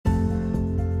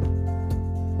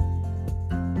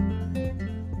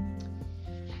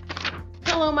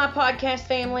Hello, my podcast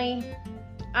family.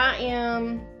 I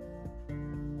am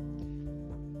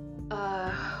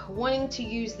wanting to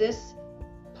use this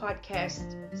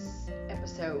podcast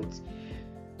episodes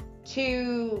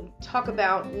to talk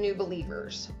about new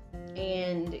believers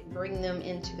and bring them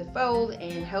into the fold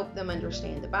and help them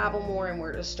understand the Bible more and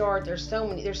where to start. There's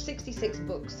 66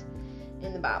 books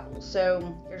in the Bible,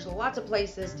 so there's lots of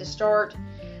places to start.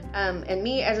 And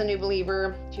me as a new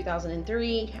believer,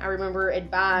 2003, I remember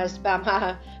advised by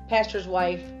my pastor's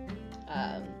wife,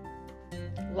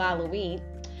 Lila Wee,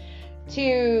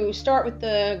 to start with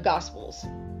the Gospels.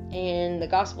 And the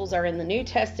Gospels are in the New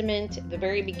Testament, the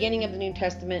very beginning of the New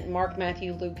Testament, Mark,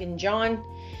 Matthew, Luke, and John.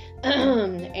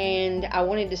 And I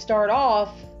wanted to start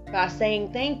off by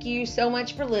saying thank you so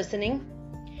much for listening.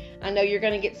 I know you're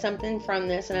going to get something from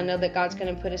this, and I know that God's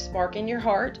going to put a spark in your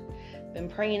heart. Been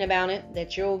praying about it,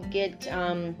 that you'll get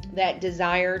that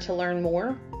desire to learn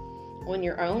more on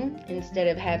your own instead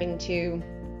of having to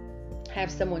have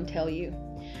someone tell you.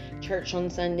 Church on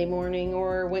Sunday morning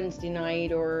or Wednesday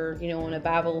night or, on a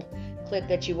Bible clip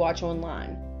that you watch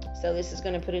online. So this is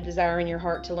going to put a desire in your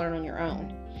heart to learn on your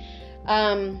own.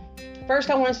 First,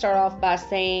 I want to start off by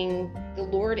saying the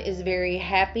Lord is very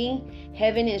happy.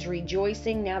 Heaven is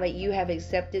rejoicing now that you have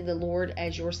accepted the Lord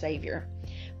as your Savior.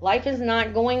 Life is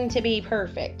not going to be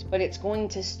perfect, but it's going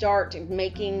to start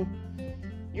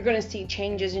you're going to see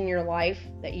changes in your life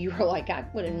that you were like, I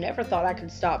would have never thought I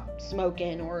could stop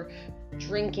smoking or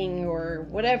drinking or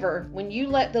whatever. When you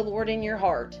let the Lord in your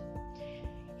heart,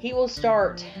 He will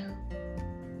start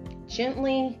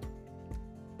gently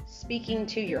speaking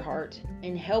to your heart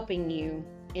and helping you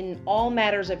in all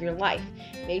matters of your life.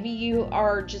 Maybe you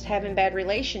are just having bad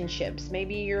relationships.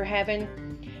 Maybe you're having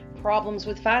problems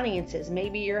with finances.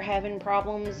 Maybe you're having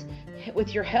problems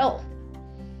with your health.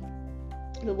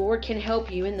 The Lord can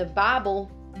help you, and the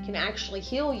Bible can actually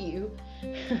heal you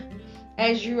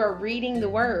as you are reading the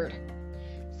Word.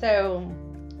 So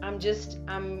I'm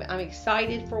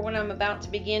excited for what I'm about to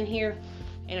begin here,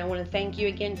 and I want to thank you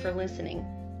again for listening.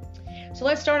 So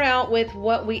let's start out with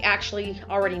what we actually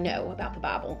already know about the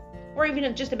Bible, or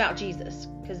even just about Jesus,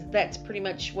 because that's pretty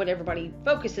much what everybody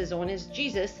focuses on is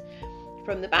Jesus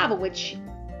from the Bible, which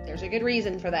there's a good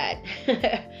reason for that.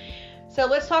 So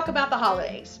let's talk about the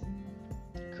holidays.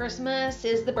 Christmas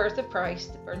is the birth of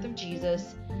Christ, the birth of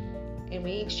Jesus, and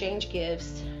we exchange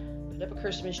gifts, put up a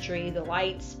Christmas tree, the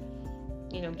lights,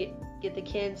 get the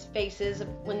kids' faces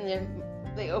when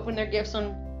they open their gifts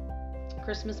on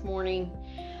Christmas morning.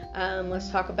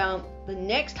 Let's talk about the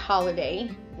next holiday,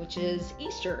 which is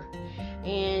Easter,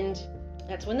 and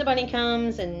that's when the bunny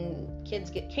comes and kids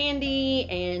get candy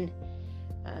and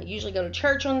usually go to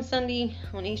church on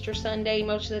Easter Sunday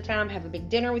most of the time, have a big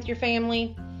dinner with your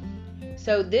family.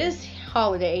 So this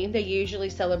holiday they usually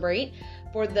celebrate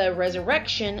for the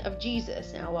resurrection of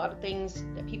Jesus. Now, a lot of things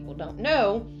that people don't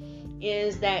know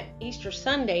is that Easter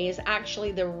Sunday is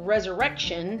actually the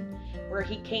resurrection where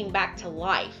He came back to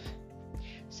life.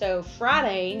 So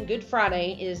Good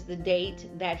Friday, is the date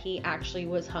that He actually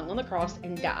was hung on the cross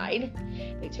and died.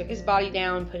 They took His body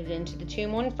down, put it into the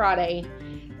tomb on Friday.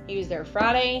 He was there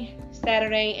Friday,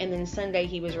 Saturday, and then Sunday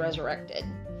He was resurrected.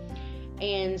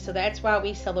 And so that's why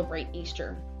we celebrate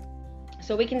Easter.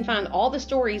 So we can find all the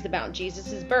stories about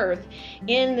Jesus' birth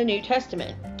in the New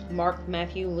Testament. Mark,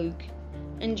 Matthew, Luke,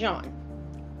 and John.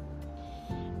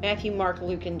 Matthew, Mark,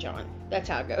 Luke, and John. That's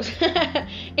how it goes.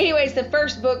 Anyways, the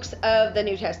first books of the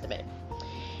New Testament.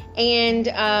 And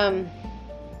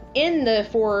in the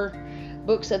 4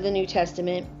 books of the New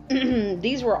Testament,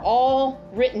 these were all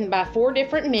written by 4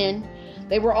 different men.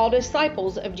 They were all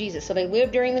disciples of Jesus. So they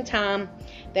lived during the time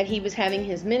that He was having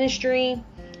His ministry.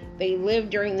 They lived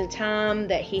during the time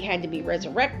that He had to be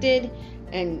resurrected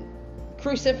and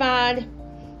crucified.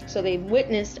 So they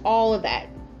witnessed all of that.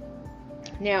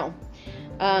 Now,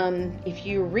 if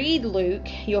you read Luke,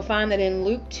 you'll find that in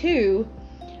Luke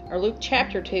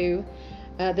chapter 2,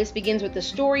 this begins with the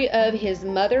story of His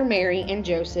mother Mary and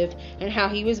Joseph and how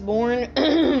He was born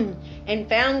and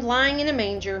found lying in a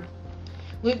manger.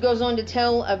 Luke goes on to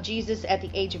tell of Jesus at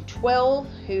the age of 12,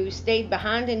 who stayed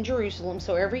behind in Jerusalem.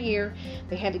 So every year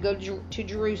they had to go to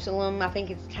Jerusalem. I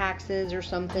think it's taxes or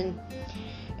something.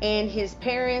 And his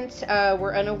parents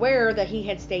were unaware that he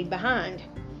had stayed behind.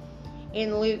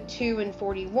 In Luke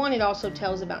 2:41, it also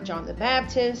tells about John the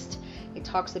Baptist. It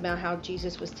talks about how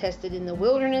Jesus was tested in the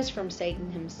wilderness from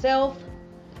Satan himself.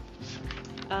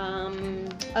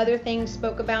 Other things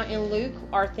spoke about in Luke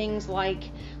are things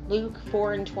like Luke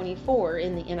 4:24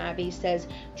 in the NIV says,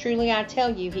 "Truly I tell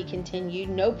you," he continued,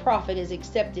 "no prophet is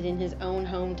accepted in his own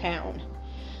hometown."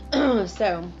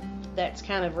 So that's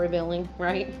kind of revealing,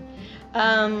 right?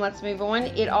 Let's move on.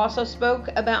 It also spoke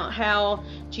about how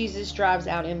Jesus drives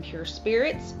out impure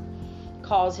spirits,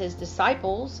 calls his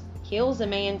disciples, heals a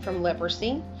man from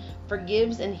leprosy,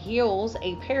 forgives and heals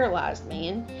a paralyzed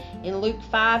man. In Luke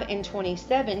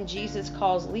 5:27, Jesus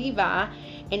calls Levi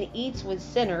and eats with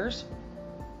sinners.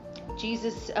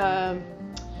 Jesus'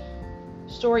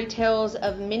 story tells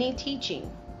of many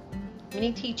teaching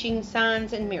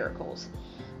signs and miracles.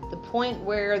 The point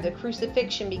where the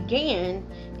crucifixion began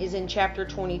is in chapter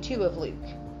 22 of Luke.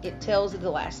 It tells of the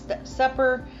Last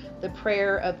Supper, the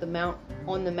prayer of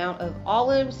on the Mount of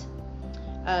Olives,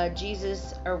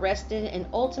 Jesus arrested and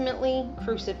ultimately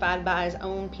crucified by his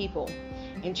own people.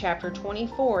 In chapter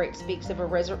 24, it speaks of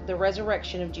the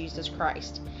resurrection of Jesus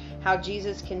Christ, how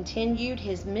Jesus continued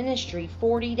his ministry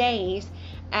 40 days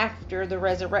after the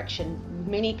resurrection.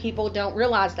 Many people don't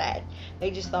realize that.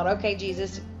 They just thought, okay,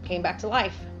 Jesus came back to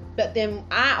life. But then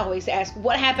I always ask,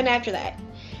 what happened after that?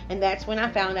 And that's when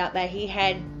I found out that he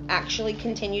had actually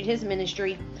continued his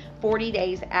ministry 40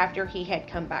 days after he had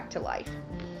come back to life.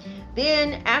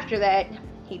 Then after that,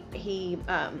 he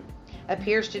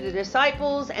appears to the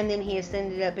disciples, and then he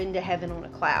ascended up into heaven on a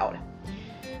cloud.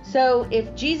 So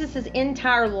if Jesus'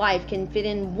 entire life can fit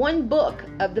in one book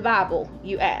of the Bible,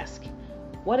 you ask,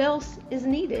 what else is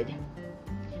needed?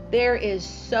 There is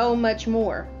so much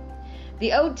more.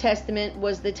 The Old Testament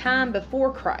was the time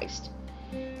before Christ.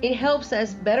 It helps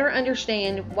us better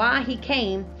understand why he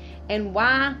came and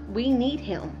why we need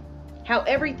him, how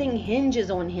everything hinges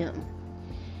on him.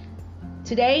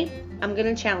 Today, I'm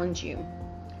going to challenge you.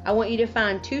 I want you to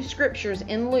find 2 scriptures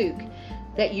in Luke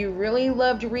that you really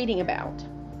loved reading about.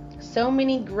 So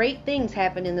many great things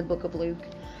happen in the book of Luke.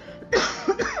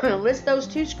 List those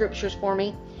 2 scriptures for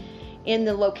me in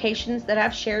the locations that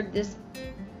I've shared this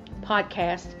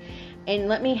podcast, and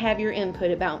let me have your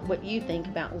input about what you think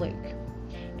about Luke.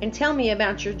 And tell me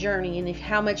about your journey and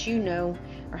how much you know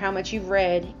or how much you've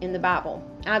read in the Bible.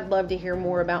 I'd love to hear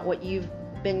more about what you've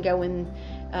been going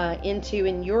into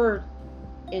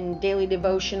in daily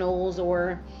devotionals,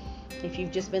 or if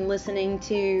you've just been listening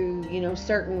to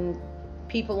certain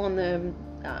people on the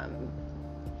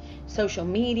social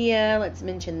media. Let's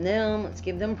mention them. Let's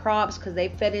give them props because they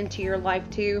fed into your life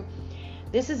too.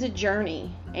 This is a journey,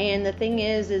 and the thing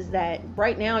is that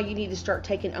right now you need to start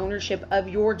taking ownership of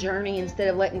your journey instead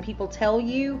of letting people tell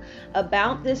you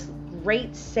about this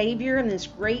great Savior and this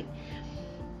great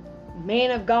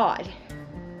man of God.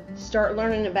 Start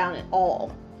learning about it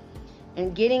all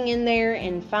and getting in there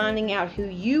and finding out who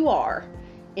you are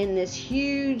in this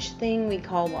huge thing we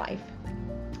call life.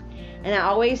 And I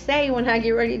always say when I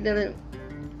get ready to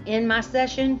end my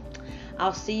session,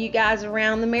 I'll see you guys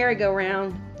around the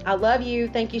merry-go-round. I love you.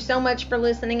 Thank you so much for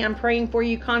listening. I'm praying for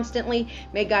you constantly.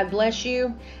 May God bless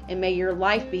you, and may your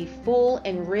life be full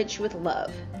and rich with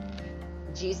love.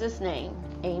 In Jesus' name,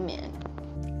 amen.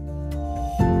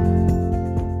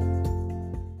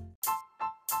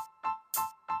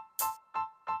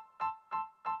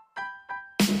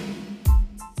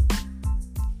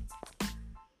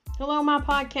 Hello, my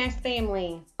podcast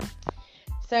family.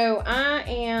 So I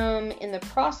am in the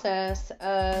process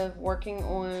of working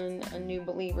on a New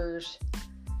Believers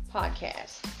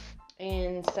podcast.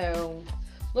 And so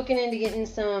looking into getting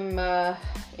some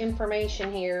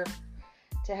information here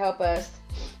to help us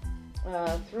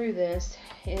through this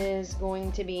is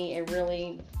going to be a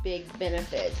really big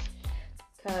benefit.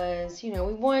 Because, we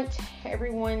want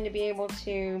everyone to be able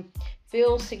to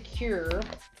feel secure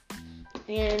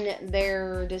in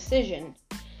their decision.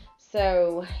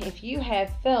 So if you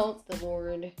have felt the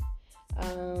Lord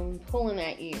pulling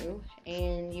at you,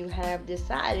 and you have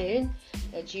decided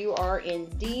that you are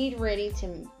indeed ready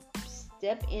to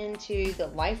step into the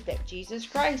life that Jesus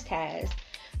Christ has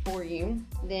for you,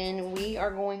 then we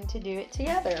are going to do it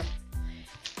together.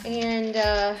 And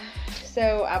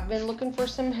so I've been looking for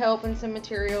some help and some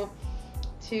material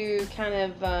to kind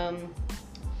of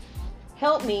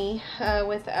help me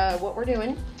with what we're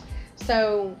doing.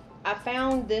 So I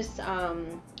found this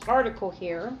article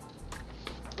here,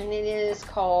 and it is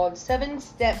called 7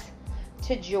 Steps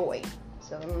to Joy.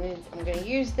 So I'm going to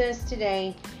use this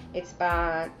today. It's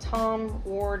by Tom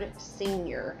Ward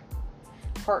Sr.,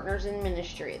 Partners in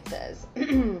Ministry, it says.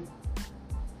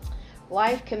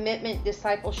 Life Commitment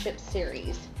Discipleship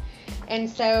Series. And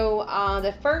so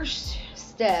the first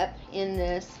step in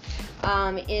this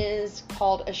is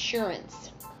called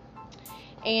assurance.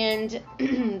 And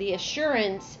the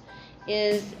assurance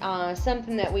is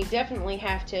something that we definitely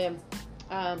have to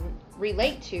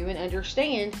relate to and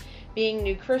understand being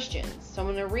new Christians. So I'm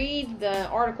going to read the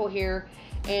article here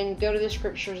and go to the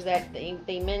scriptures that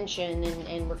they mention,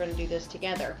 and we're going to do this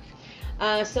together.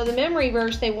 So the memory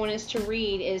verse they want us to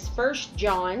read is 1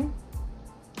 John.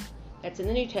 That's in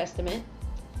the New Testament.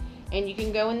 And you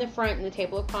can go in the front in the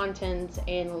table of contents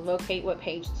and locate what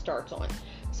page it starts on.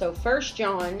 So 1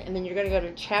 John, and then you're going to go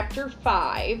to chapter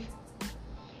 5.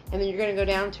 And then you're going to go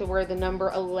down to where the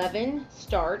number 11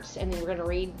 starts. And then we're going to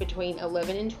read between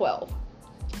 11 and 12.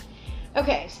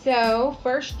 Okay, so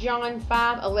 1 John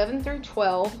 5, 11 through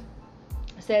 12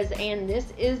 says, "And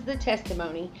this is the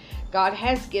testimony God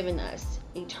has given us,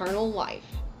 eternal life.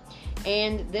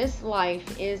 And this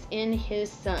life is in His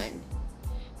Son."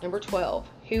 Number 12,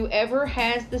 "Whoever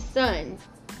has the Son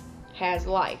has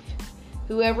life.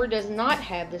 Whoever does not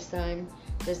have the Son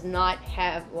does not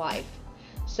have life."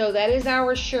 So that is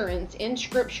our assurance in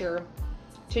Scripture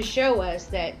to show us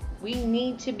that we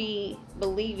need to be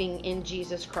believing in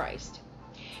Jesus Christ.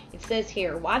 It says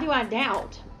here, "Why do I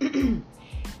doubt?"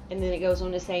 And then it goes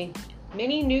on to say,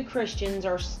 "Many new Christians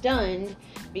are stunned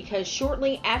because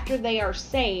shortly after they are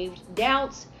saved,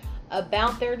 doubts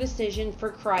about their decision for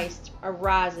Christ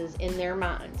arises in their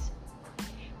minds.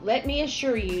 Let me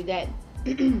assure you that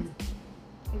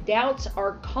doubts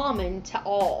are common to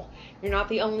all. You're not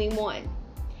the only one.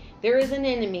 There is an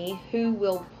enemy who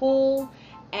will pull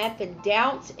at the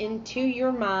doubts into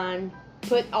your mind,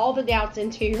 put all the doubts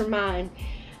into your mind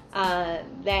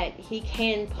that he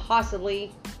can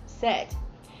possibly set.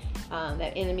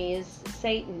 That enemy is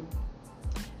Satan.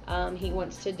 He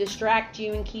wants to distract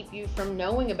you and keep you from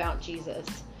knowing about Jesus.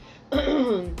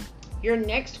 Your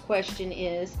next question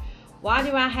is, why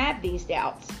do I have these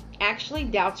doubts? Actually,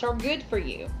 doubts are good for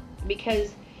you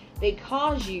because they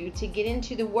cause you to get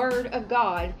into the Word of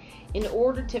God in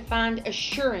order to find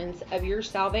assurance of your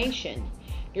salvation.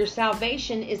 Your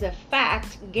salvation is a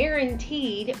fact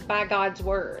guaranteed by God's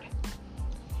Word.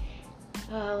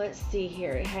 Let's see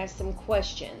here. It has some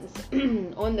questions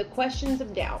on the questions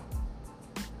of doubt.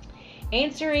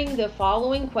 Answering the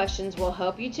following questions will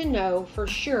help you to know for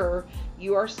sure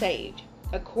you are saved.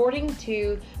 According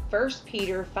to 1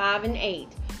 Peter 5 and 8,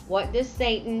 what does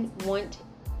Satan want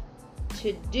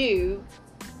to do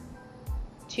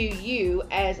to you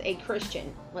as a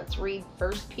Christian? Let's read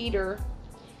 1 Peter,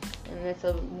 and that's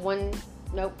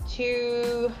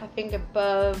two, I think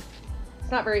above.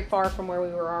 It's not very far from where we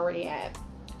were already at.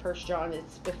 1 John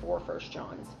is before 1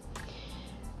 John's.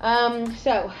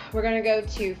 So we're going to go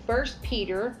to 1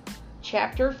 Peter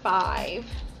chapter 5.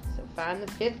 So find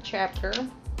the 5th chapter.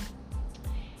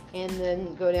 And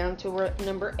then go down to where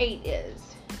number 8 is.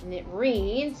 And it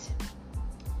reads,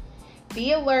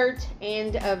 "Be alert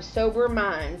and of sober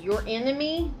mind. Your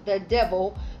enemy, the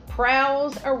devil,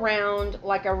 prowls around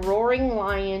like a roaring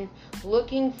lion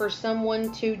looking for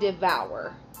someone to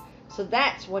devour." So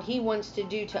that's what he wants to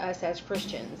do to us as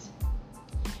Christians.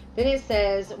 Then it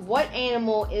says, what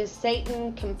animal is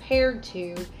Satan compared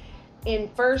to in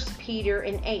 1 Peter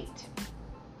and 8?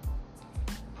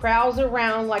 Prowls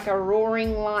around like a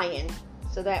roaring lion.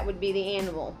 So that would be the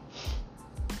animal.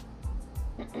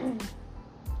 And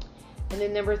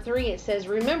then number 3, it says,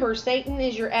 remember, Satan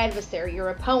is your adversary, your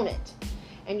opponent.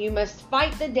 And you must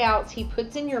fight the doubts he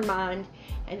puts in your mind.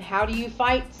 And how do you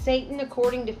fight Satan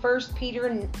according to 1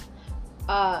 Peter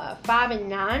 5 and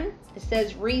 9? It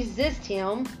says, resist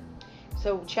him.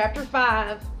 So chapter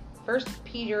 5, 1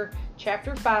 Peter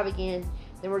chapter 5 again.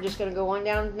 Then we're just going to go on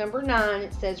down to number 9.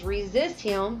 It says, resist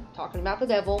him, talking about the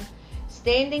devil,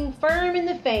 standing firm in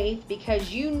the faith,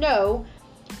 because you know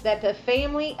that the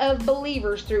family of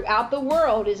believers throughout the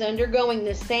world is undergoing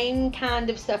the same kind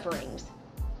of sufferings.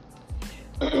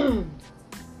 And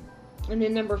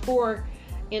then number 4,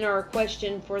 in our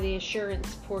question for the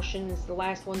assurance portion, is the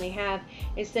last one they have.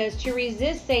 It says, to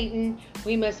resist Satan,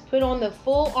 we must put on the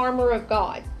full armor of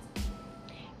God.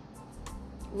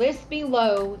 List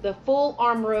below the full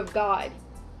armor of God.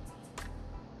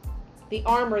 The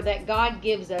armor that God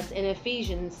gives us in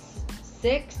Ephesians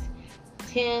 6,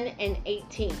 10, and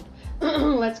 18.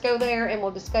 Let's go there and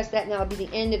we'll discuss that. And that'll be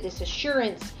the end of this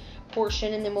assurance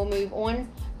portion. And then we'll move on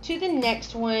to the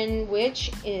next one,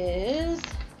 which is,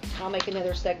 I'll make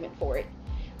another segment for it.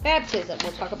 Baptism.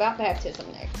 We'll talk about baptism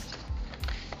next.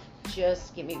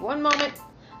 Just give me one moment.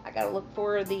 I got to look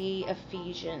for the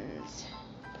Ephesians.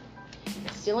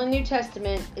 It's still in New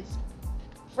Testament. It's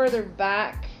further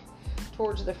back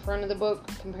towards the front of the book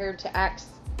compared to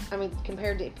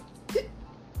compared to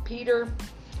Peter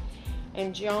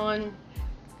and John.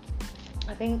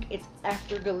 I think it's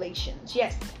after Galatians.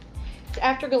 Yes, it's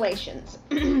after Galatians.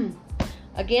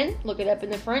 Again, look it up in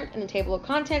the front in the table of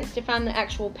contents to find the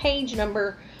actual page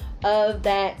number of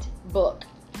that book.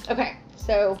 Okay,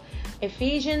 so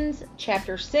Ephesians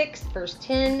chapter 6, verse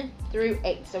 10 through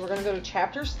 8. So we're going to go to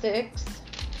chapter 6.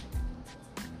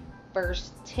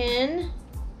 verse 10.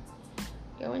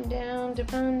 Going down to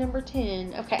find number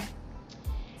 10. Okay.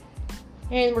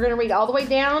 And we're going to read all the way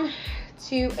down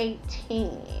to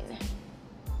 18.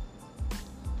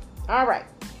 All right.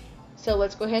 So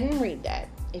let's go ahead and read that.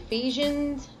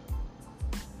 Ephesians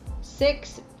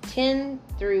 6:10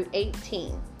 through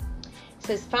 18. It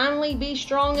says, "Finally be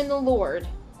strong in the Lord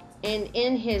and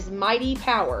in his mighty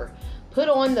power. Put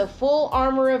on the full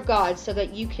armor of God so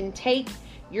that you can take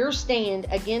your stand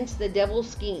against the devil's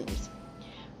schemes.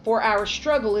 For our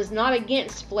struggle is not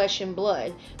against flesh and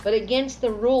blood, but against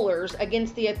the rulers,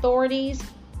 against the authorities,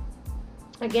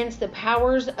 against the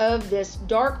powers of this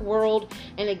dark world,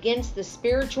 and against the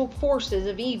spiritual forces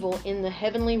of evil in the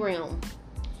heavenly realm.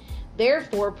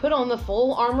 Therefore, put on the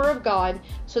full armor of God,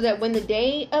 so that when the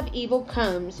day of evil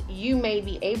comes, you may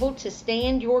be able to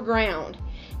stand your ground.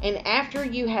 And after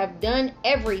you have done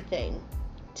everything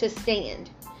to stand,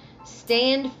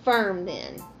 stand firm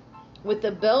then, with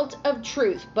the belt of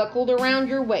truth buckled around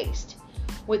your waist,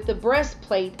 with the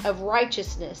breastplate of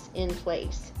righteousness in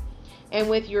place, and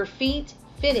with your feet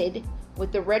fitted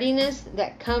with the readiness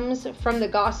that comes from the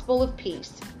gospel of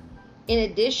peace. In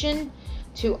addition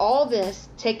to all this,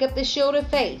 take up the shield of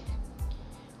faith,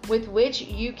 with which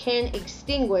you can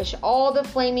extinguish all the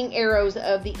flaming arrows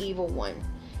of the evil one.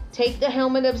 Take the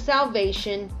helmet of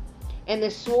salvation and the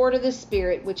sword of the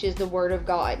Spirit, which is the word of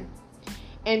God.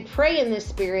 And pray in the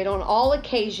Spirit on all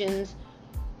occasions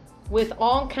with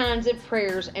all kinds of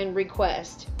prayers and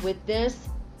requests. With this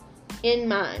in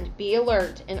mind, be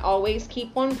alert and always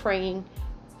keep on praying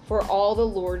for all the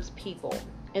Lord's people."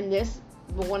 And this,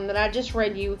 the one that I just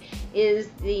read you, is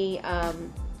the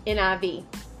NIV,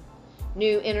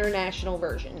 New International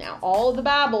Version. Now, all of the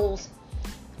Bibles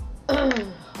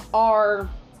are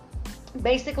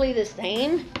basically the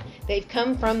same. They've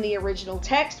come from the original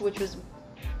text, which was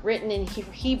written in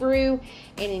Hebrew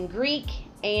and in Greek,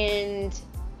 and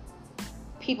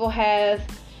people have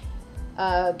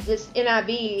this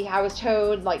NIV, I was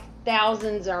told, like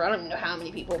thousands, or I don't even know how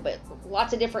many people, but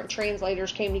lots of different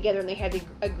translators came together and they had to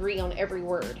agree on every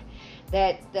word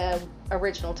that the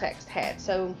original text had.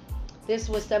 So this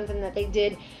was something that they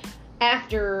did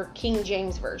after King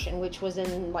James Version, which was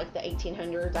in like the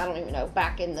 1800s, I don't even know,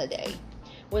 back in the day,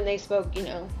 when they spoke,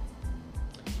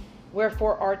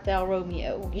 "Wherefore art thou,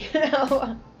 Romeo?"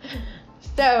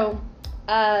 So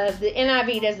the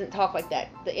NIV doesn't talk like that.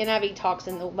 The NIV talks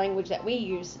in the language that we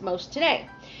use most today.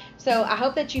 So I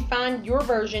hope that you find your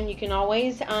version. You can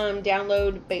always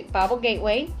download Bible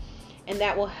Gateway, and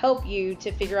that will help you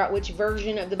to figure out which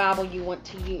version of the Bible you want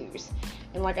to use.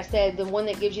 And like I said, the one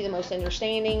that gives you the most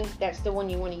understanding, that's the one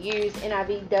you want to use.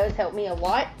 NIV does help me a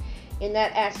lot in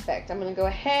that aspect. I'm going to go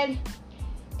ahead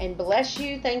and bless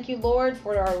you. Thank you, Lord,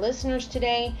 for our listeners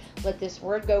today. Let this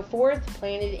word go forth,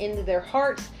 planted into their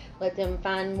hearts. Let them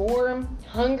find more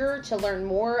hunger to learn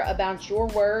more about your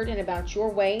word and about your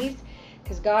ways.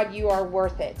 Because, God, you are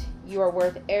worth it. You are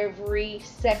worth every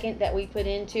second that we put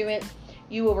into it.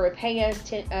 You will repay us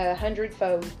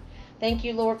 100-fold. Thank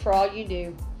you, Lord, for all you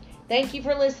do. Thank you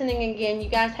for listening again. You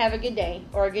guys have a good day,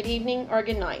 or a good evening, or a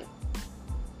good night.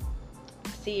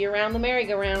 See you around the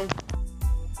merry-go-round.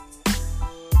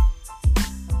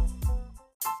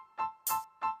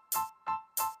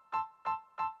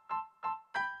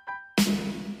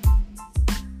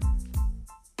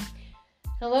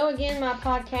 Hello again, my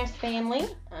podcast family.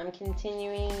 I'm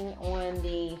continuing on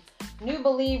the New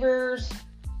Believers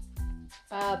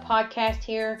podcast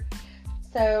here.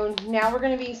 So now we're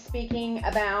going to be speaking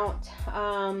about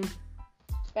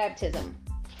baptism.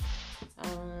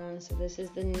 So this is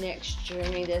the next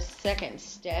journey, the second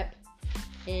step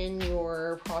in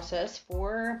your process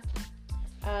for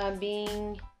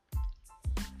being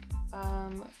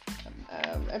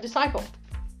a disciple.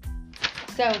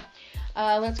 So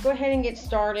let's go ahead and get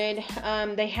started.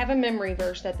 They have a memory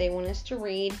verse that they want us to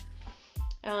read.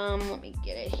 Let me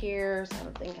get it here. So I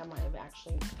don't think I might have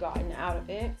actually gotten out of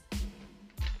it.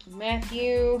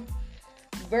 Matthew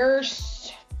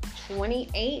verse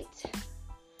 28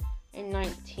 and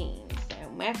 19. So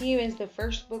Matthew is the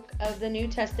first book of the New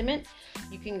Testament.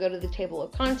 You can go to the table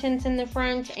of contents in the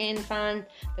front and find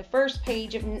the first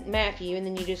page of Matthew, and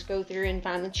then you just go through and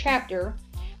find the chapter,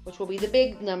 which will be the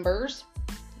big numbers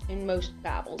in most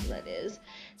Bibles, that is.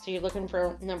 So you're looking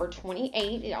for number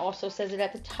 28. It also says it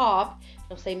at the top.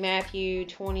 It'll say Matthew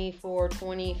 24,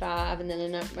 25, and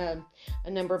then a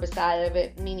number beside of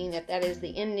it, meaning that is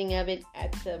the ending of it.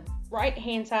 At the right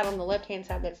hand side, on the left hand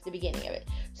side, that's the beginning of it.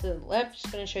 So the left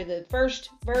is going to show the first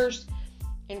verse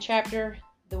and chapter.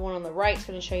 The one on the right is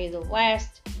going to show you the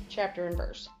last chapter and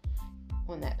verse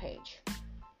on that page.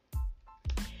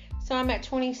 So I'm at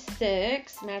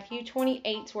 26. Matthew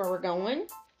 28 is where we're going.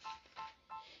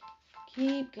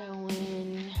 Keep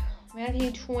going. Matthew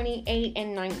 28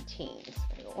 and 19. So I'm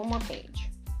going to go one more page.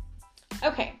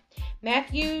 Okay.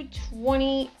 Matthew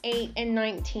 28 and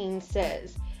 19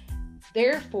 says,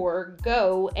 "Therefore,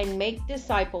 go and make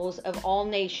disciples of all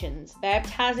nations,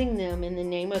 baptizing them in the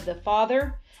name of the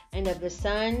Father, and of the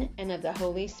Son, and of the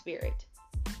Holy Spirit,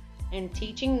 and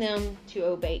teaching them to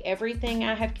obey everything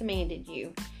I have commanded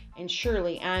you. And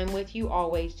surely I am with you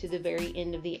always to the very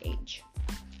end of the age."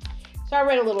 So I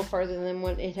read a little further than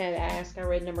what it had asked. I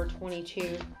read number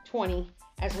 20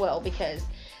 as well, because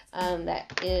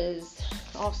that is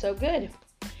also good.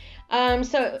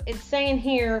 So it's saying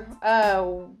here,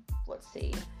 let's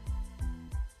see.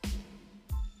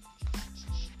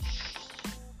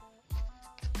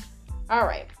 All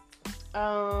right.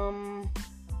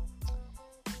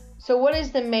 So what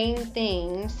is the main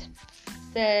things?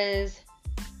 It says,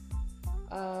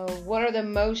 what are the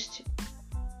most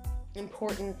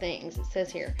important things? It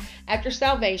says here, after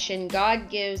salvation, God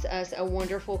gives us a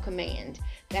wonderful command.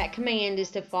 That command is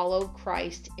to follow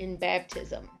Christ in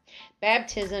baptism.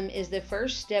 Baptism is the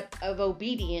first step of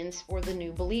obedience for the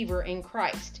new believer in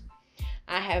Christ.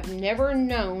 I have never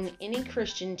known any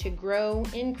Christian to grow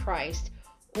in Christ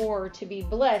or to be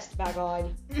blessed by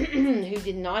God who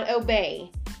did not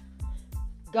obey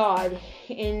God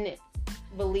in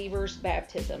believer's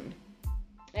baptism.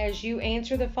 As you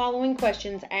answer the following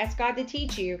questions, ask God to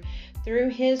teach you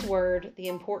through His Word the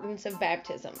importance of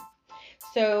baptism.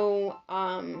 So,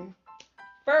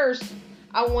 first,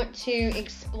 I want to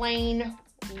explain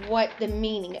what the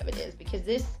meaning of it is, because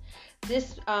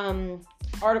this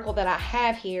article that I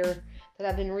have here that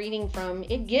I've been reading from,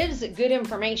 it gives good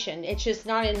information. It's just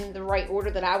not in the right order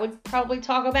that I would probably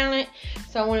talk about it,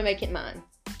 so I want to make it mine.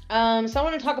 So I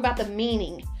want to talk about the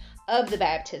meaning of the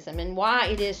baptism and why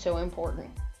it is so important.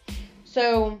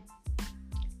 So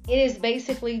it is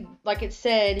basically, like it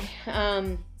said,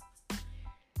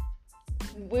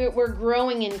 we're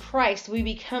growing in Christ. We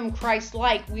become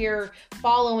Christ-like. We're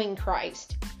following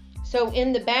Christ. So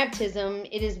in the baptism,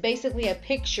 it is basically a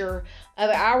picture of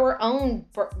our own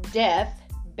death,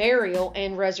 burial,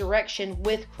 and resurrection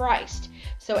with Christ.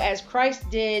 So as Christ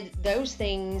did those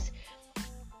things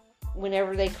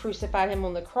whenever they crucified Him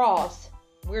on the cross,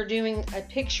 we're doing a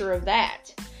picture of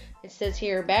that. It says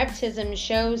here, baptism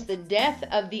shows the death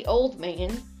of the old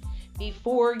man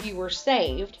before you were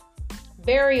saved,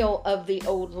 burial of the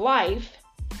old life,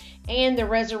 and the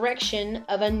resurrection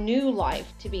of a new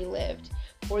life to be lived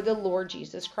for the Lord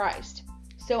Jesus Christ.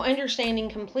 So understanding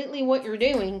completely what you're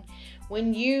doing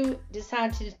when you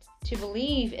decide to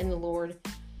believe in the Lord,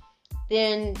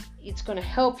 then it's going to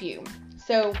help you.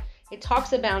 So it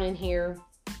talks about in here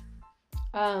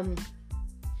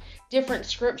different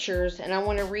scriptures, and I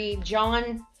want to read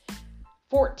John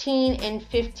 14 and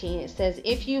 15. It says,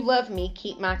 "If you love me,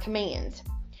 keep my commands."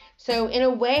 So in a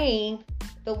way,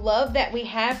 the love that we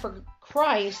have for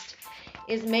Christ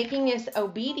is making us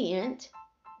obedient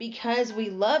because we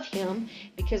love Him,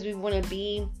 because we want to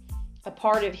be a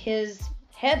part of His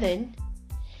heaven.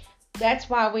 That's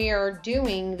why we are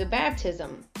doing the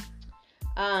baptism.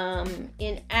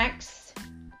 In Acts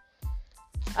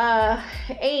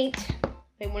 8,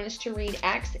 they want us to read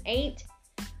Acts 8,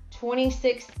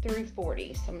 26 through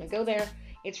 40. So I'm going to go there.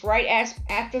 It's right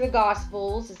after the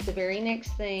Gospels. It's the very next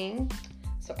thing.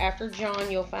 So after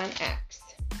John, you'll find Acts.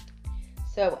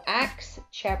 So Acts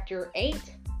chapter 8.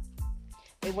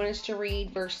 They want us to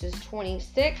read verses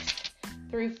 26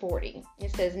 through 40.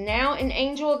 It says, "Now an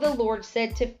angel of the Lord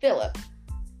said to Philip,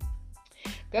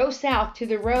 'Go south to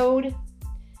the road,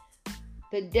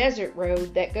 the desert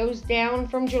road that goes down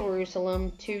from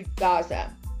Jerusalem to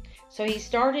Gaza.' So he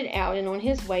started out, and on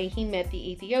his way he met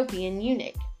the Ethiopian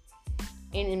eunuch,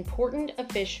 an important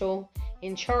official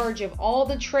in charge of all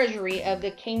the treasury of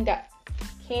the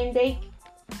Kandake,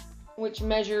 which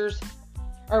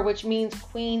means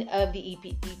Queen of the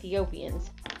Ethiopians.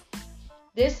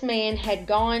 This man had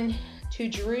gone to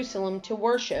Jerusalem to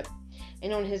worship,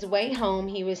 and on his way home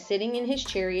he was sitting in his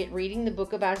chariot reading the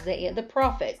book of Isaiah the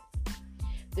prophet.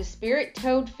 The Spirit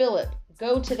told Philip,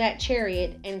 'Go to that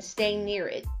chariot and stay near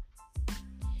it.'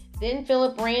 Then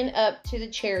Philip ran up to the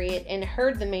chariot and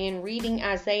heard the man reading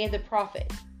Isaiah the prophet.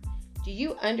 'Do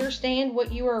you understand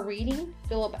what you are reading?'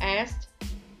 Philip asked.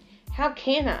 'How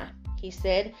can I,' he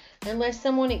said, 'unless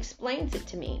someone explains it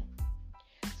to me?'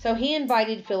 So he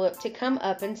invited Philip to come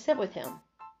up and sit with him.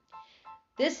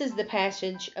 This is the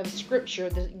passage of scripture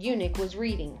the eunuch was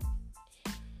reading.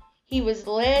 "He was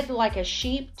led like a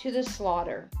sheep to the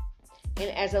slaughter, and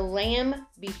as a lamb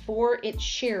before its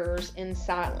shearers is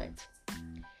silent,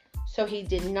 so he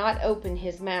did not open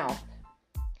his mouth.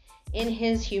 In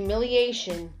his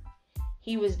humiliation,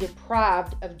 he was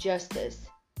deprived of justice.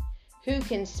 Who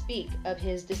can speak of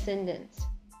his descendants?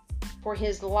 For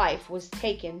his life was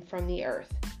taken from the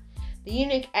earth. The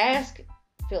eunuch asked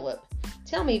Philip,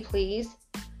 "Tell me, please,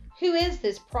 who is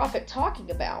this prophet talking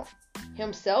about?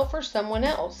 Himself or someone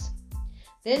else?"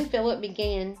 Then Philip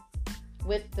began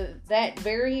with that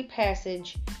very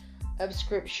passage of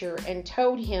Scripture and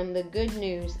told him the good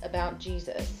news about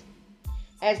Jesus.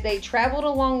 As they traveled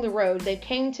along the road, they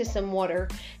came to some water,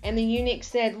 and the eunuch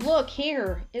said, "Look,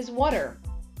 here is water.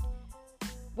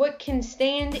 What can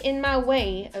stand in my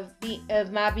way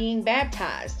of my being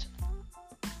baptized?"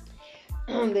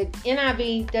 The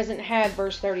NIV doesn't have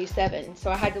verse 37,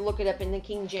 so I had to look it up in the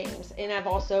King James. And I've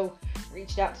also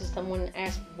reached out to someone and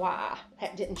asked why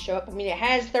that didn't show up. I mean, it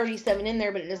has 37 in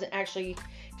there, but it doesn't actually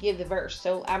give the verse.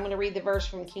 So I'm going to read the verse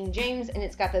from King James, and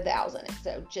it's got the thous in it.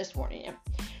 So just warning you.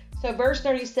 So verse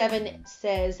 37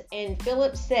 says, "And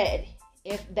Philip said,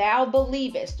 If thou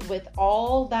believest with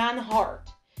all thine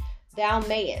heart, thou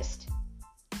mayest."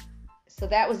 So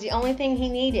that was the only thing he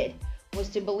needed, was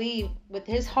to believe with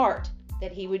his heart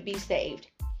that he would be saved.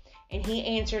 And he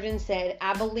answered and said,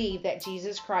 "I believe that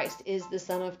Jesus Christ is the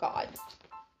Son of God."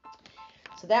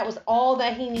 So that was all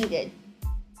that he needed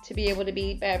to be able to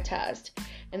be baptized.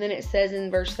 And then it says in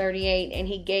verse 38, "And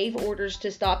he gave orders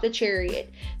to stop the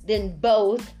chariot. Then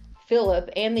both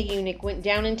Philip and the eunuch went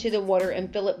down into the water,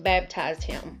 and Philip baptized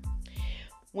him.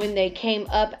 When they came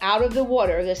up out of the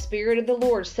water, the Spirit of the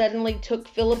Lord suddenly took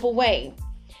Philip away,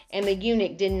 and the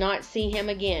eunuch did not see him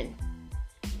again,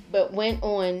 but went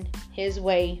on his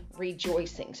way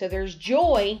rejoicing." So there's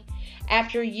joy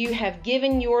after you have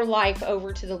given your life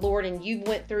over to the Lord and you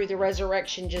went through the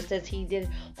resurrection just as he did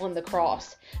on the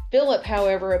cross. Philip,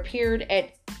 however, appeared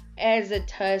at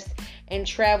Azotus and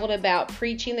traveled about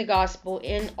preaching the gospel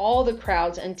in all the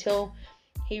crowds until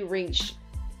he reached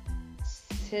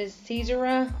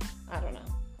Caesarea. I don't know.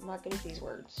 I'm not good at these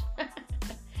words.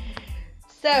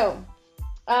 So,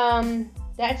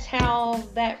 that's how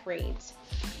that reads.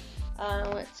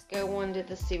 Let's go on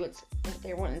to see what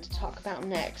they're wanting to talk about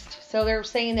next. So they're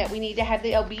saying that we need to have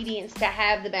the obedience to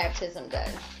have the baptism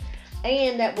done,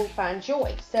 and that we'll find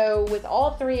joy. So with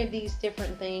all three of these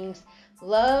different things,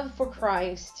 love for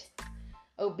Christ,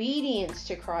 obedience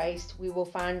to Christ, we will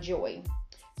find joy.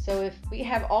 So if we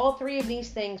have all three of these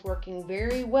things working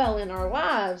very well in our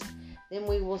lives, then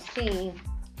we will see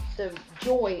the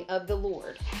joy of the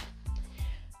Lord.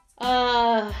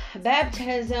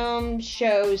 Baptism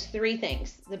shows three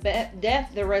things: the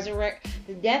death,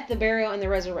 the burial, and the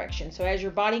resurrection. So as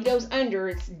your body goes under,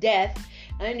 it's death.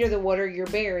 Under the water, you're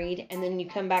buried, and then you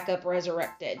come back up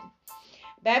resurrected.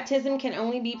 Baptism can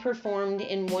only be performed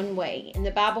in one way. In the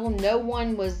Bible, no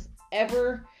one was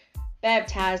ever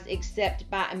baptized except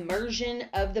by immersion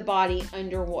of the body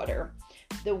underwater.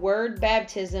 The word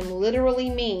baptism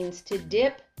literally means to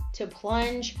dip, to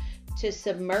plunge, to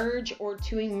submerge, or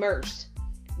to immerse.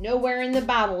 Nowhere in the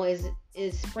Bible is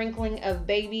sprinkling of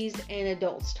babies and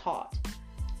adults taught.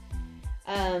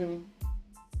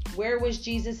 Where was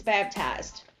Jesus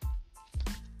baptized?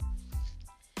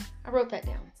 I wrote that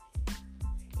down.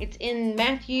 It's in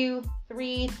Matthew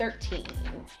 3:13.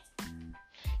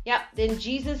 Yep, then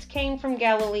Jesus came from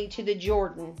Galilee to the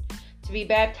Jordan to be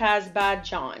baptized by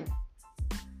John.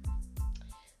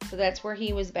 So that's where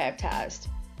he was baptized.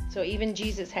 So even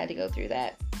Jesus had to go through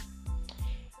that.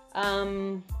 Let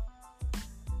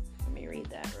me read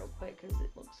that real quick because it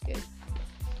looks good.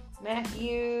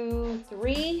 Matthew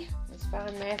 3. Let's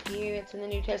find Matthew. It's in the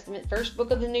New Testament. First book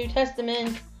of the New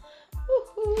Testament.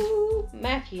 Woohoo!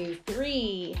 Matthew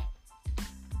 3.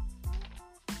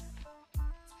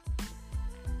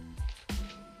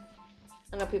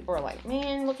 I know people are like,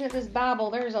 man, looking at this Bible,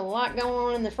 there's a lot going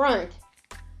on in the front.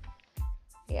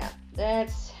 Yeah,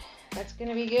 that's going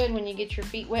to be good when you get your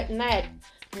feet wet in that.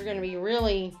 You're going to be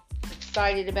really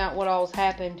excited about what all's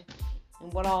happened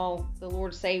and what all the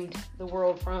Lord saved the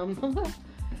world from.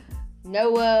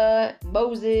 Noah,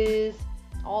 Moses,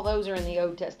 all those are in the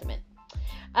Old Testament.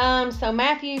 So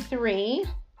Matthew 3:13.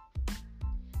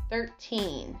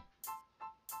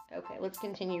 Okay, let's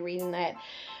continue reading that.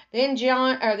 Then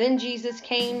Jesus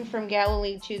came from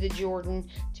Galilee to the Jordan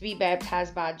to be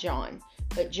baptized by John.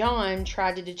 But John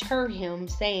tried to deter him,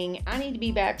 saying, "I need to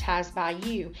be baptized by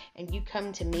you, and you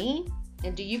come to me?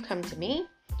 And do you come to me?"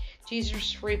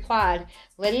 Jesus replied,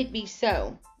 "Let it be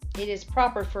so. It is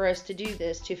proper for us to do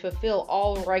this to fulfill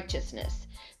all righteousness."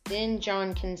 Then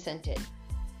John consented.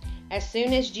 As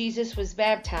soon as Jesus was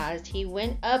baptized, he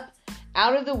went up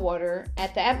out of the water.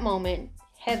 At that moment,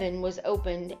 heaven was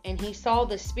opened, and he saw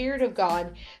the Spirit of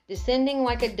God descending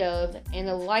like a dove and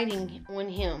alighting on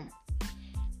him.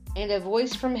 And a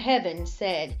voice from heaven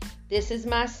said, "This is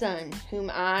my Son, whom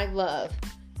I love.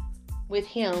 With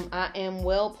him I am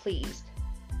well pleased."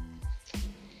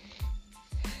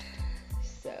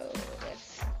 So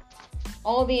that's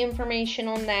all the information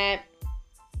on that.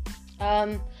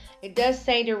 It does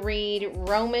say to read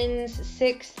Romans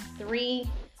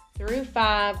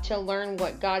 6:3-5 to learn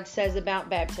what God says about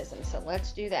baptism. So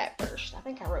let's do that first. I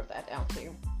think I wrote that down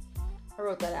too. I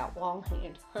wrote that out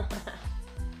longhand.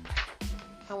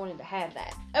 I wanted to have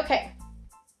that. Okay.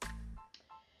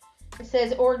 It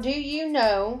says, or do you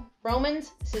know,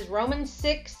 Romans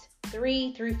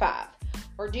 6:3-5.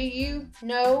 Or do you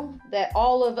know that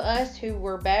all of us who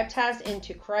were baptized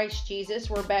into Christ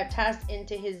Jesus were baptized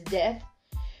into his death?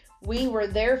 We were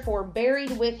therefore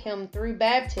buried with him through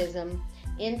baptism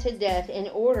into death, in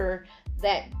order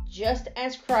that just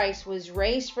as Christ was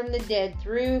raised from the dead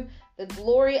through the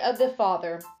glory of the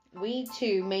Father, we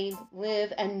too may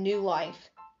live a new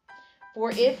life. For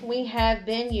if we have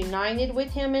been united with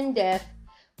him in death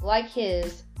like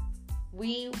his,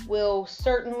 we will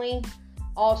certainly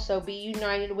also be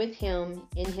united with him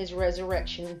in his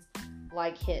resurrection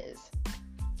like his.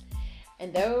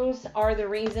 And those are the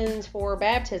reasons for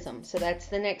baptism. So that's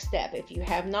the next step. If you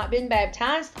have not been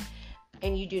baptized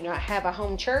and you do not have a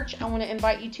home church, I want to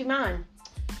invite you to mine.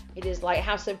 It is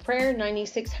Lighthouse of Prayer,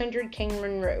 9600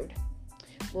 Cameron Road,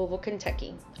 Louisville,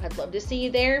 Kentucky. I'd love to see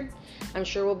you there. I'm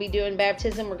sure we'll be doing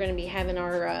baptism. We're going to be having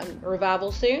our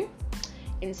revival soon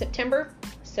in September.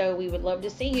 So we would love to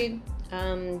see you.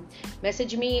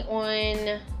 Message me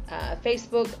on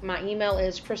Facebook. My email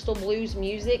is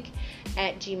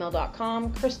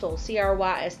crystalbluesmusic@gmail.com. Crystal,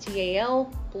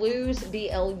 Crystal, blues,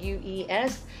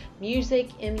 BLUES, music,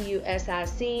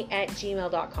 MUSIC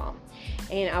 @gmail.com.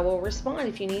 And I will respond.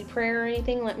 If you need prayer or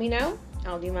anything, let me know.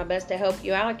 I'll do my best to help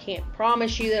you out. I can't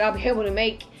promise you that I'll be able to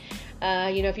make,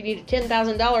 if you need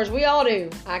 $10,000, we all do.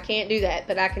 I can't do that,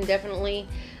 but I can definitely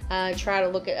try to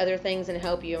look at other things and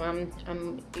help you.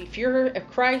 If you're a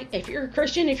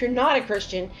Christian, if you're not a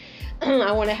Christian,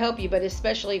 I want to help you, but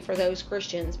especially for those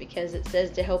Christians, because it says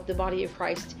to help the body of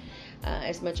Christ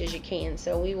as much as you can.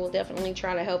 So we will definitely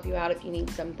try to help you out if you need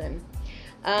something.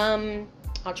 I'll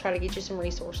try to get you some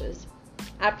resources.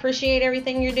 I appreciate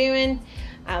everything you're doing.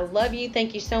 I love you.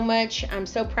 Thank you so much. I'm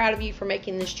so proud of you for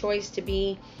making this choice to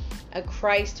be a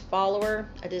Christ follower,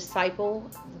 a disciple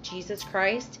of Jesus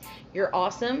Christ. You're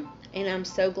awesome, and I'm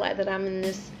so glad that I'm in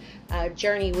this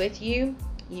journey with you.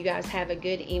 You guys have a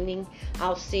good evening.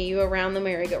 I'll see you around the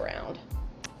merry-go-round.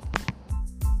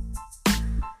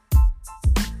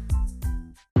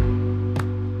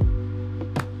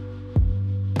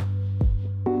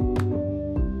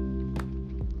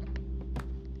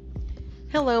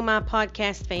 Hello, my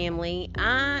podcast family.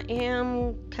 I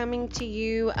am coming to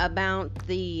you about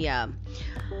the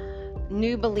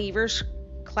New Believers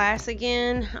class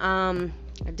again. I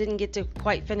didn't get to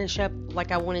quite finish up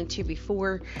like I wanted to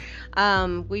before.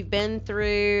 We've been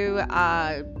through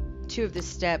 2 of the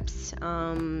steps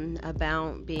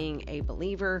about being a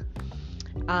believer.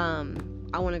 I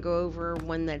want to go over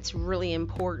one that's really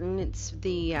important. It's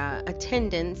the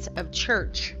attendance of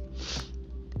church.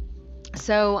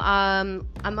 So, I'm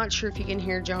not sure if you can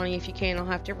hear Johnny. If you can, I'll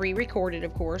have to re-record it,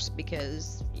 of course,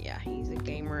 because, yeah, he's a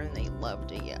gamer and they love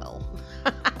to yell.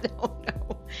 I don't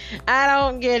know. I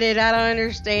don't get it. I don't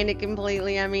understand it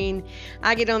completely. I mean,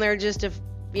 I get on there just to,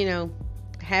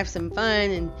 have some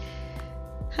fun,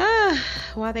 and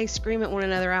why they scream at one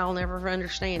another, I'll never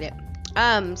understand it.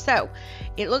 So,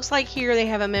 it looks like here they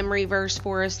have a memory verse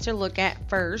for us to look at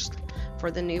first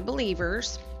for the new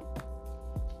believers.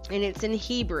 And it's in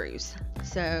Hebrews.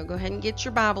 So go ahead and get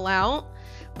your Bible out.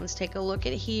 Let's take a look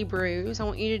at Hebrews. I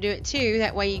want you to do it too.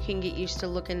 That way you can get used to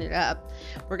looking it up.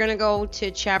 We're going to go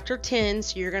to chapter 10.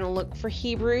 So you're going to look for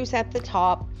Hebrews at the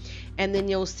top. And then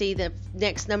you'll see the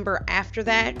next number after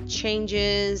that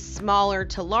changes smaller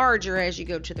to larger as you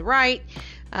go to the right.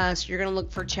 So you're going to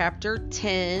look for chapter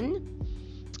 10.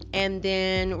 And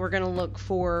then we're going to look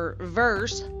for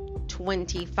verse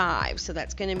 25. So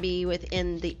that's going to be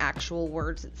within the actual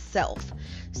words itself.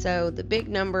 So the big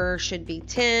number should be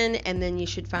 10, and then you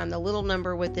should find the little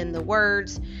number within the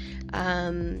words,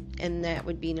 and that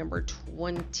would be number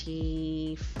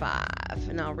 25.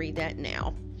 And I'll read that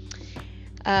now.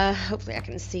 Hopefully I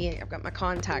can see it. I've got my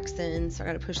contacts in, so I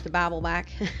got to push the Bible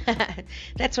back.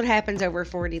 That's what happens over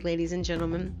 40, ladies and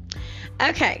gentlemen.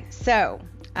 Okay, so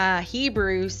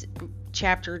Hebrews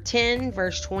chapter 10,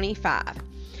 verse 25.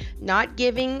 Not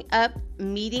giving up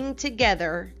meeting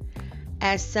together,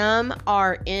 as some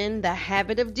are in the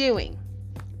habit of doing,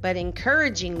 but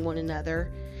encouraging one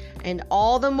another, and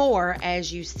all the more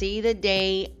as you see the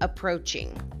day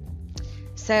approaching.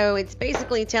 So it's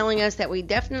basically telling us that we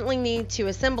definitely need to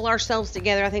assemble ourselves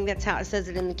together. I think that's how it says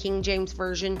it in the King James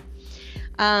Version.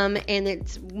 And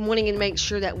it's wanting to make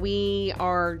sure that we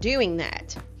are doing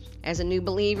that. As a new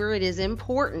believer, it is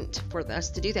important for us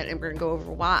to do that, and we're going to go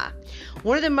over why.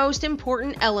 One of the most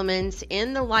important elements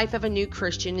in the life of a new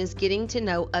Christian is getting to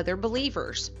know other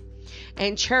believers.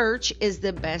 And church is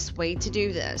the best way to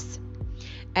do this.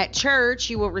 At church,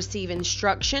 you will receive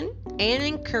instruction and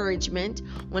encouragement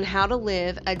on how to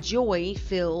live a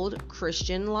joy-filled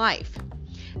Christian life.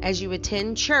 As you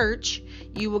attend church,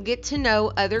 you will get to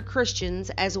know other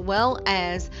Christians as well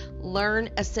as learn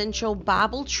essential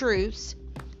Bible truths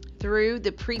through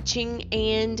the preaching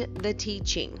and the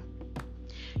teaching.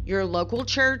 Your local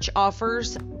church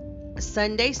offers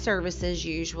Sunday services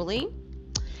usually.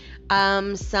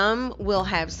 Some will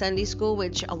have Sunday school,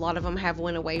 which a lot of them have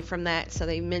went away from that, so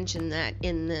they mentioned that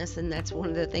in this, and that's one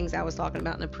of the things I was talking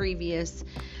about in a previous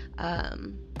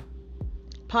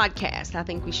podcast. I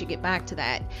think we should get back to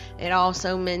that. It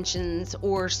also mentions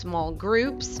or small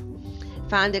groups.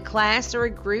 Find a class or a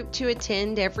group to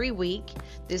attend every week.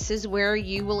 This is where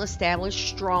you will establish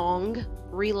strong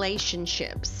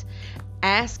relationships,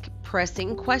 ask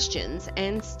pressing questions,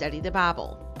 and study the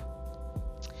Bible.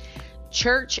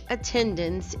 Church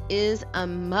attendance is a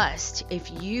must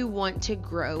if you want to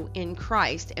grow in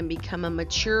Christ and become a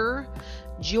mature,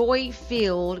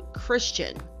 joy-filled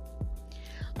Christian.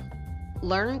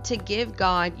 Learn to give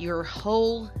God your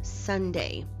whole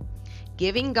Sunday.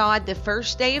 Giving God the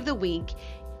first day of the week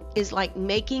is like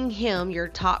making Him your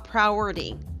top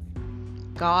priority.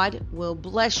 God will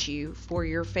bless you for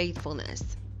your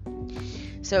faithfulness.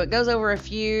 So it goes over a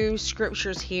few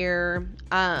scriptures here.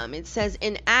 It says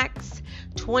in Acts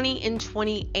 20 and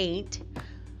 28,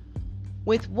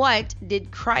 with what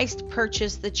did Christ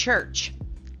purchase the church?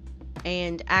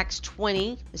 And Acts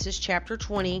 20, this is chapter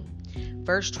 20,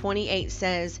 verse 28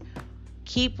 says,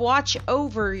 keep watch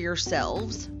over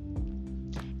yourselves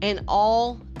and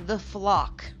all the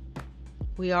flock.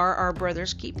 We are our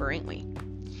brother's keeper, ain't we?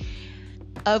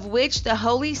 Of which the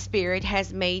Holy Spirit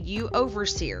has made you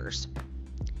overseers.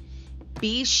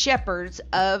 Be shepherds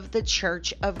of the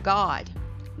church of God,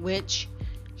 which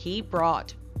he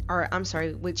bought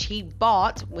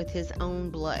with his own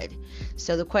blood.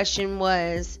 So the question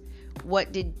was,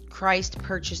 what did Christ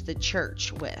purchase the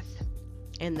church with?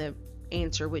 And the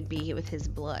answer would be with his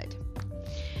blood.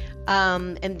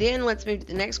 And then let's move to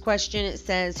the next question. It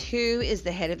says, who is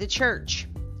the head of the church?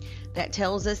 That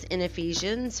tells us in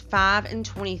Ephesians 5 and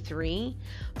 23,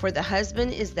 for the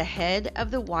husband is the head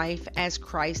of the wife as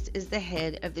Christ is the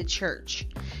head of the church,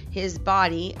 his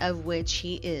body, of which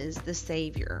he is the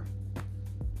Savior.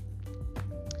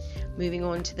 Moving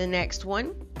on to the next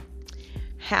one.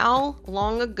 How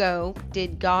long ago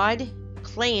did God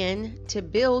plan to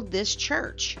build this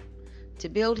church? To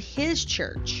build his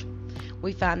church?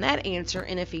 We find that answer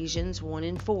in Ephesians 1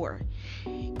 and 4.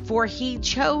 For he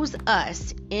chose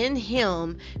us in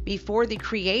him before the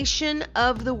creation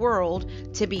of the world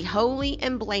to be holy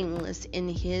and blameless in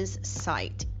his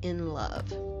sight in love.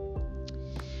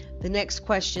 The next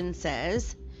question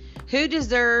says, who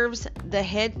deserves the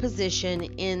head position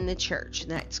in the church?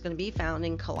 And that's going to be found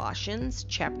in Colossians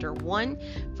chapter 1,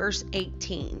 verse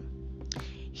 18.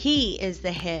 He is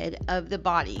the head of the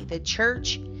body, the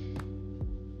church.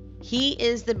 He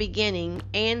is the beginning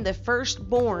and the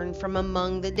firstborn from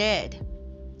among the dead,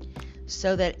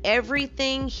 so that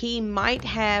everything he might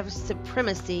have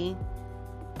supremacy.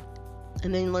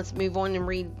 And then let's move on and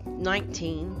read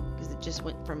 19, because it just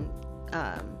went from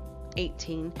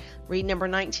 18. Read number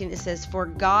 19. It says, for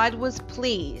God was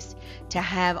pleased to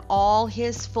have all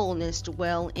his fullness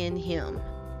dwell in him,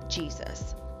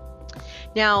 Jesus.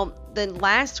 Now, the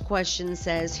last question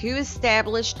says, who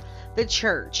established the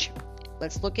church?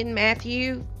 Let's look in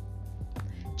Matthew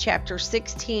chapter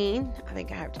 16. I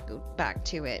think I have to go back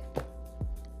to it.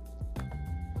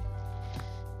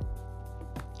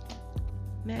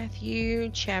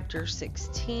 Matthew chapter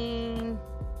 16.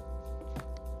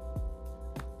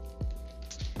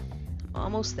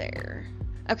 Almost there.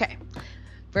 Okay.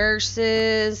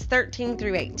 Verses 13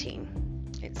 through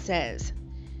 18. It says,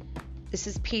 this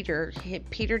is Peter.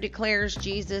 Peter declares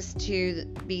Jesus to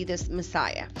be this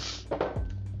Messiah.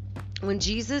 When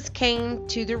Jesus came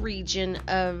to the region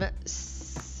of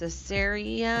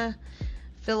Caesarea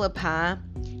Philippi,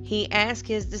 he asked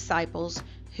his disciples,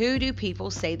 who do people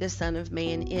say the Son of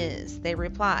Man is? They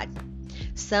replied,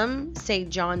 some say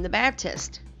John the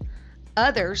Baptist,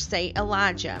 others say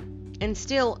Elijah, and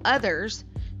still others,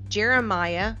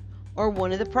 Jeremiah or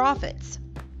one of the prophets.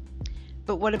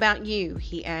 But what about you?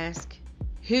 He asked.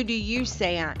 Who do you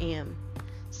say I am?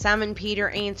 Simon Peter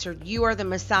answered, You are the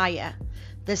Messiah,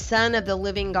 the Son of the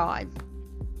living God.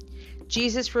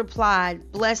 Jesus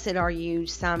replied, Blessed are you,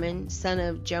 Simon, son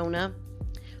of Jonah,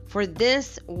 for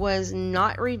this was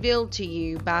not revealed to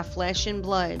you by flesh and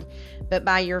blood, but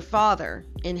by your Father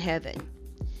in heaven.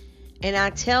 And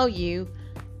I tell you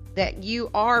that you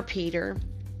are Peter,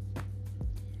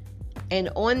 and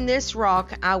on this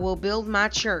rock I will build my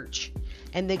church,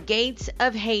 and the gates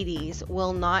of Hades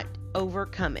will not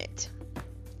overcome it.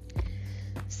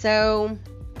 So,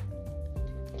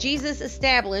 Jesus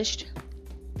established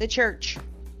the church,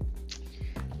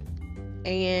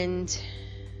 and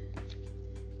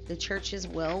the church is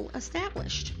well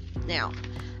established. Now,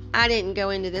 I didn't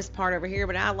go into this part over here,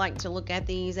 but I like to look at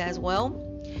these as well.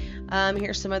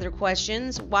 Here's some other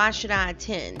questions. Why should I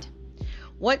attend?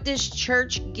 What does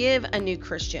church give a new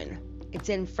Christian? It's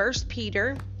in 1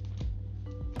 Peter.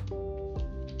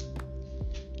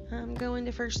 I'm going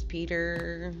to 1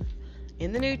 Peter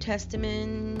in the New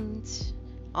Testament,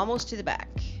 almost to the back.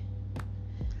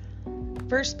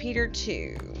 1 Peter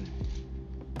 2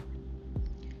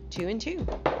 and 2.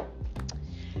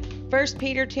 1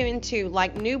 Peter 2 and 2.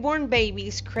 Like newborn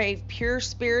babies crave pure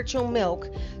spiritual milk,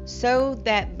 so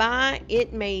that by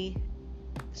it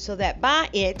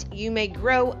you may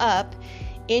grow up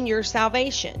in your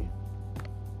salvation.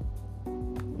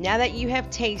 Now that you have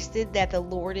tasted that the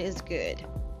Lord is good.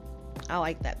 I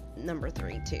like that number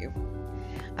 3 too.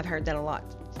 I've heard that a lot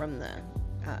from the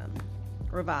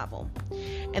revival.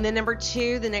 And then number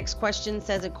 2, the next question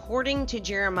says, according to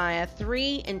Jeremiah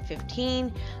 3 and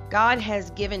 15, God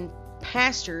has given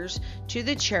pastors to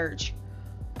the church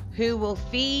who will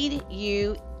feed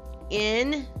you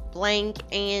in blank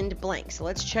and blank. So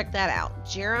let's check that out.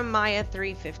 Jeremiah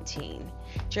 3:15.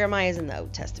 Jeremiah is in the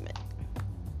Old Testament.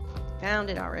 Found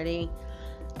it already.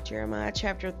 Jeremiah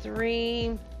chapter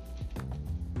 3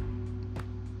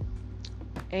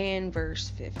 and verse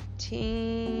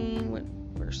 15. What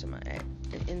verse am I at?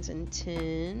 It ends in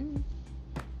 10.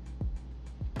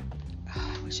 Oh,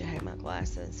 I wish I had my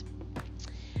glasses.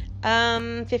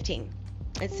 15.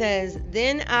 It says,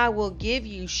 Then I will give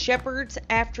you shepherds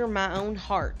after my own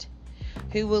heart,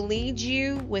 who will lead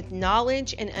you with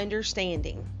knowledge and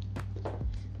understanding.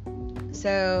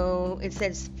 So it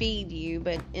says feed you,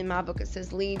 but in my book it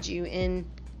says lead you in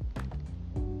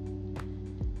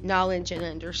knowledge and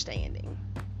understanding.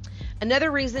 Another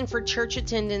reason for church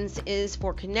attendance is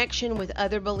for connection with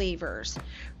other believers.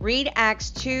 Read Acts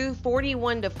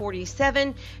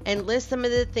 2:41-47 and list some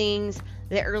of the things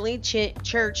the early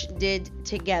church did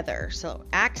together. So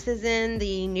Acts is in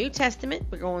the New Testament.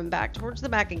 We're going back towards the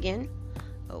back again,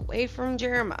 away from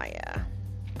Jeremiah.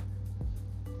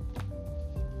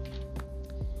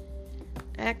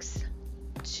 Acts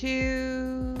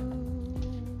 2,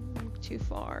 too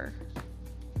far.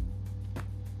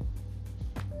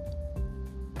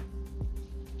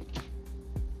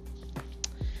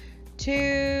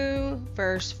 To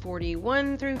verse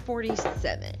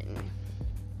 41-47.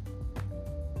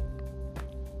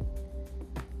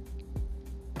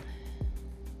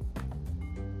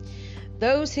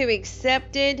 Those who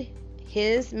accepted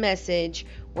his message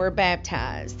were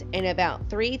baptized, and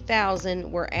about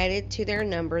 3,000 were added to their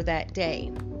number that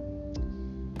day.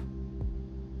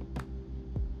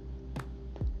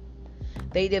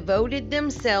 They devoted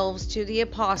themselves to the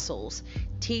apostles'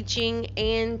 teaching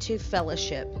and to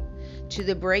fellowship, to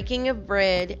the breaking of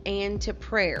bread and to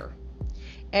prayer.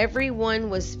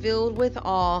 Everyone was filled with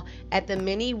awe at the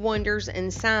many wonders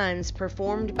and signs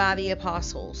performed by the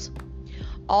apostles.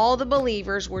 All the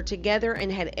believers were together and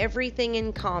had everything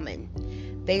in common.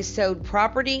 They sold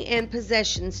property and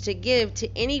possessions to give to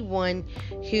anyone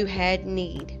who had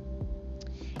need.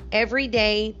 Every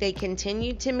day they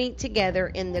continued to meet together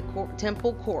in the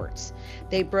temple courts.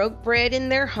 They broke bread in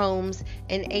their homes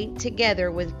and ate together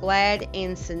with glad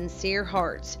and sincere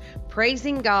hearts,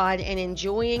 praising God and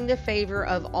enjoying the favor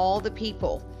of all the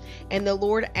people. And the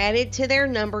Lord added to their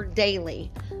number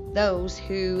daily those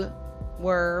who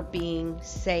were being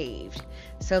saved.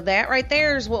 So that right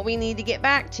there is what we need to get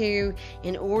back to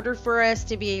in order for us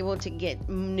to be able to get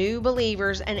new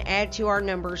believers and add to our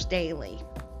numbers daily.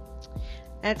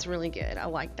 That's really good. I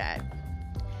like that.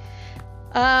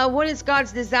 What is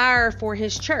God's desire for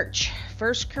his church?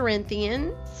 1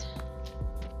 Corinthians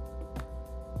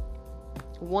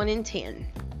 1 and 10.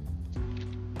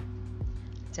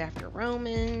 It's after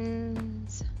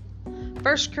Romans.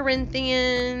 1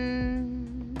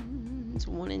 Corinthians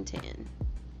 1 and 10.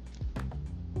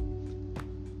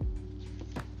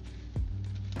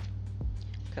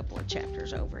 A couple of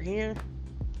chapters over here.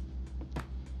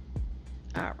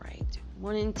 All right.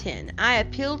 1 and 10. I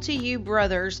appeal to you,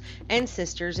 brothers and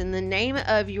sisters, in the name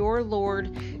of your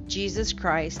Lord Jesus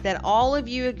Christ, that all of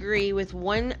you agree with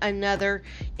one another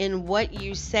in what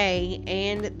you say,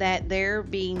 and that there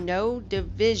be no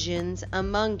divisions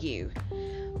among you,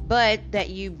 but that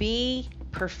you be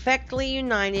perfectly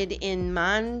united in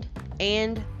mind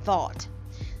and thought.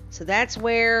 So that's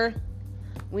where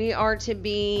we are to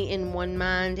be, in one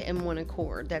mind and one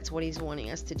accord. That's what he's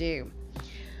wanting us to do.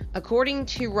 According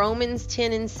to Romans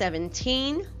 10 and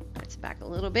 17, let's back a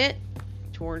little bit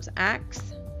towards Acts.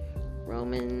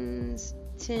 Romans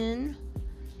 10,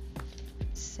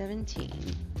 17.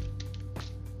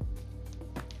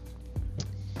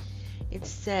 It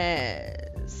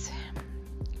says,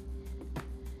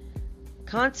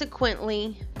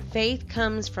 consequently, faith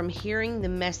comes from hearing the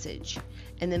message,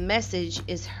 and the message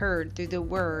is heard through the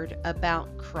word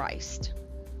about Christ.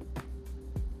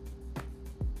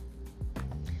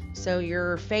 So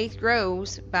your faith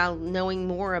grows by knowing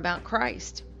more about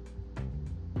Christ.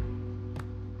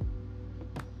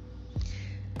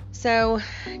 So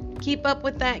keep up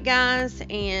with that, guys,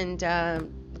 and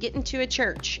get into a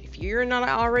church. If you're not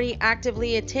already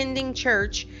actively attending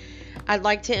church, I'd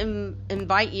like to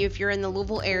invite you, if you're in the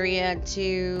Louisville area,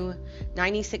 to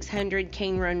 9600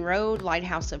 Cane Run Road,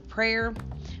 Lighthouse of Prayer.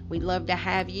 We'd love to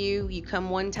have you. You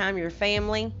come one time, your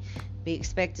family. We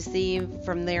expect to see you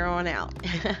from there on out.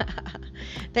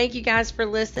 Thank you guys for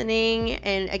listening.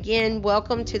 And again,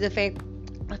 welcome to the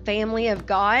family of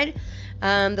God.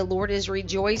 The Lord is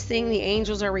rejoicing. The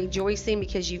angels are rejoicing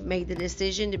because you've made the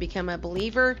decision to become a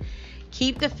believer.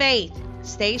 Keep the faith.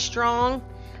 Stay strong.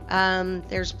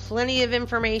 There's plenty of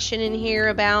information in here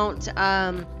about,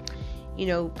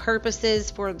 purposes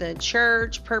for the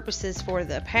church, purposes for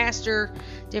the pastor,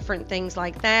 different things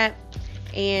like that.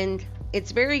 And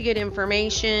it's very good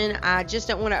information. I just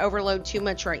don't want to overload too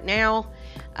much right now.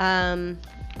 And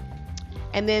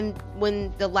then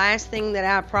the last thing that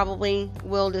I probably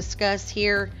will discuss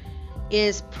here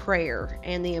is prayer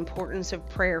and the importance of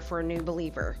prayer for a new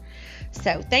believer.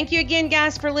 So thank you again,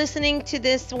 guys, for listening to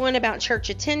this one about church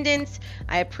attendance.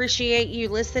 I appreciate you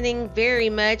listening very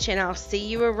much, and I'll see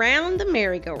you around the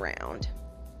merry-go-round.